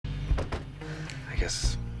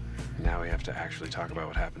guess now we have to actually talk about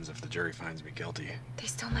what happens if the jury finds me guilty. They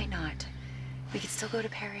still might not. We could still go to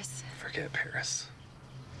Paris. Forget Paris.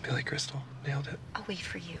 Billy Crystal, nailed it. I'll wait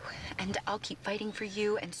for you, and I'll keep fighting for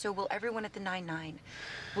you, and so will everyone at the 9-9.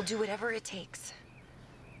 We'll do whatever it takes.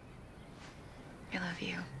 I love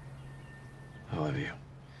you. I love you.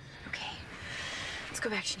 Okay, let's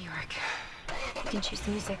go back to New York. You can choose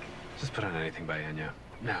the music. Just put on anything by Enya.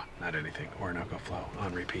 No, not anything. Orinoco Flow,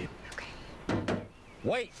 on repeat. Okay.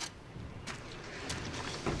 Wait!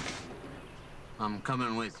 I'm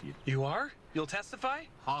coming with you. You are? You'll testify?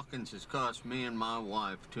 Hawkins has cost me and my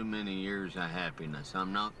wife too many years of happiness.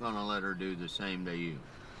 I'm not gonna let her do the same to you.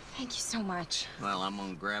 Thank you so much. Well, I'm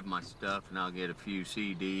gonna grab my stuff and I'll get a few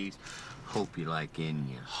CDs. Hope you like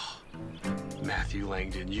Enya. Matthew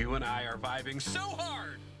Langdon, you and I are vibing so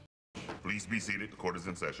hard! Please be seated. The court is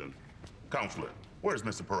in session. Counselor, where's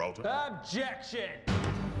Mr. Peralta? Objection!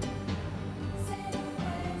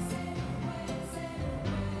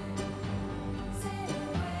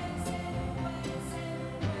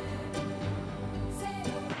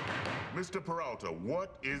 Mr. Peralta,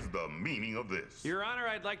 what is the meaning of this? Your Honor,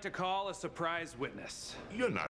 I'd like to call a surprise witness. You're not